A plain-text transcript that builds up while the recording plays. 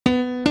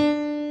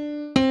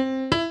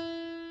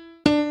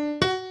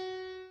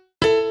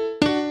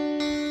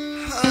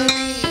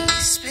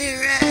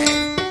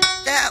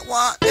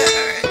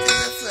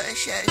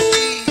flesh as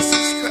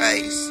Jesus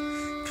Christ.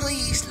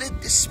 Please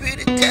lift the spirit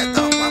of death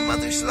off my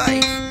mother's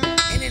life.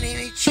 In the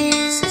name of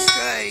Jesus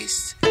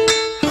Christ.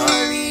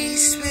 Holy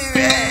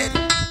Spirit,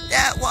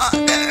 that walked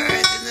the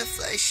earth in the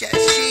flesh as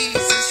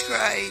Jesus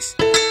Christ.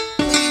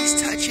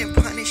 Please touch and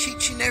punish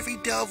each and every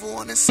devil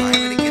on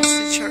assignment against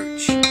the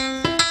church.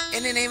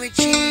 In the name of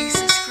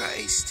Jesus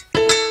Christ.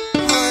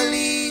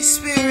 Holy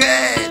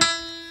Spirit,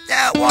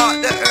 that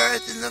walked the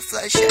earth in the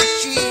flesh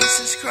as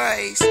Jesus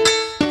Christ.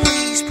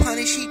 Please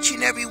punish each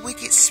and every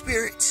wicked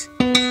spirit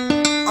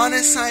on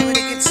assignment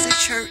against the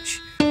church,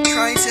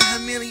 trying to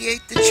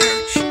humiliate the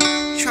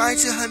church, trying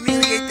to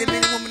humiliate the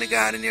men and women of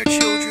God and their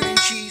children in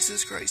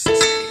Jesus Christ's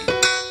name.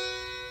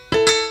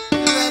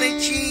 Blood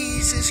of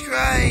Jesus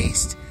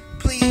Christ,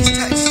 please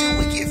touch the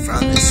wicked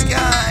from the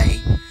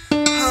sky.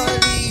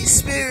 Holy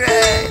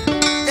Spirit,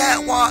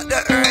 that walked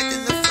the earth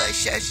in the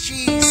flesh as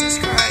Jesus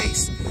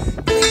Christ.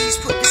 Please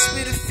put the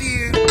spirit of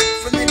fear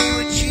from the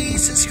name of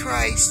Jesus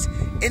Christ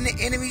in the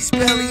enemy's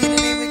belly in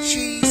the name of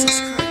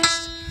Jesus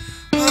Christ.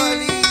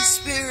 Holy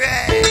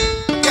Spirit,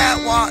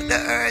 that walked the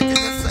earth in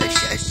the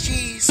flesh as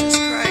Jesus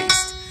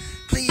Christ.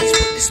 Please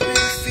put the spirit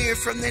of fear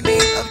from the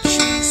name of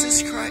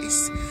Jesus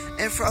Christ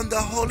and from the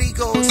Holy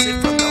Ghost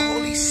and from the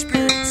Holy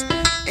Spirit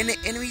in the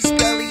enemy's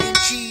belly in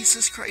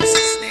Jesus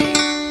Christ's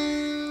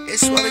name,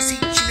 as well as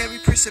each and every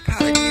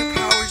principality and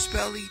power's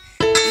belly,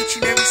 each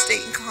and every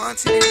state and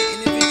continent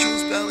and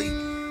individual's belly.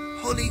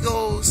 Holy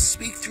Ghost,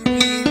 speak through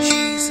me in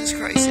Jesus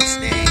Christ's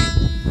name.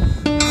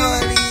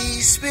 Holy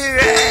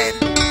Spirit,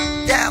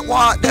 that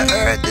walked the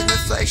earth in the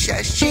flesh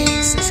as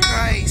Jesus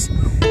Christ.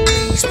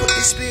 Please put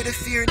the spirit of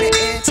fear in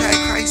the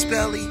Antichrist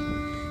belly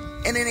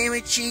in the name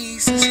of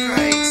Jesus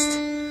Christ.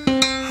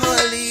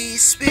 Holy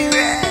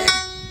Spirit,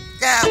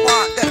 that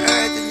walked the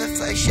earth in the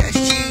flesh as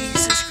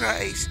Jesus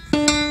Christ.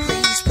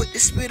 Please put the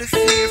spirit of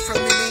fear from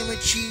the name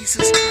of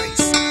Jesus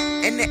Christ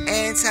in the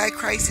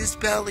Antichrist's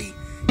belly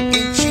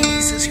in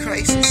Jesus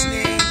Christ's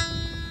name.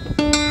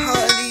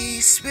 Holy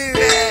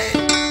Spirit,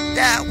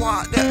 that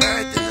walked the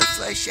earth in the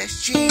flesh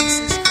as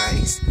Jesus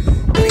Christ.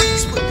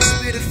 Please put the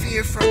spirit of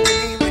fear from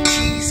the name of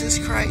Jesus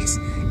Christ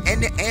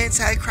in the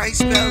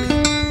Antichrist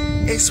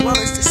belly, as well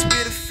as the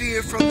spirit of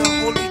fear from the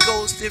Holy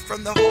Ghost and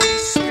from the Holy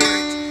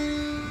Spirit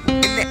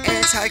in the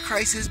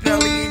Antichrist's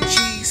belly in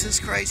Jesus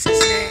Christ's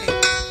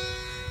name.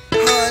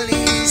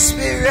 Holy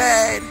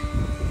Spirit,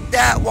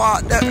 that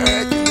walked the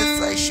earth in the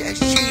flesh as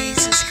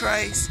Jesus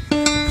Christ.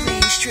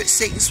 Please strip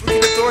Satan's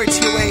wicked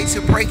authority away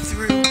to break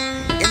through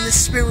in the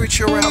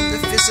spiritual realm, the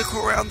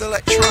physical realm, the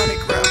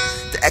electronic realm,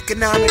 the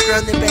economic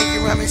realm, the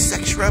banking realm, and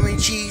sex realm in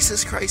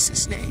Jesus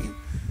Christ's name.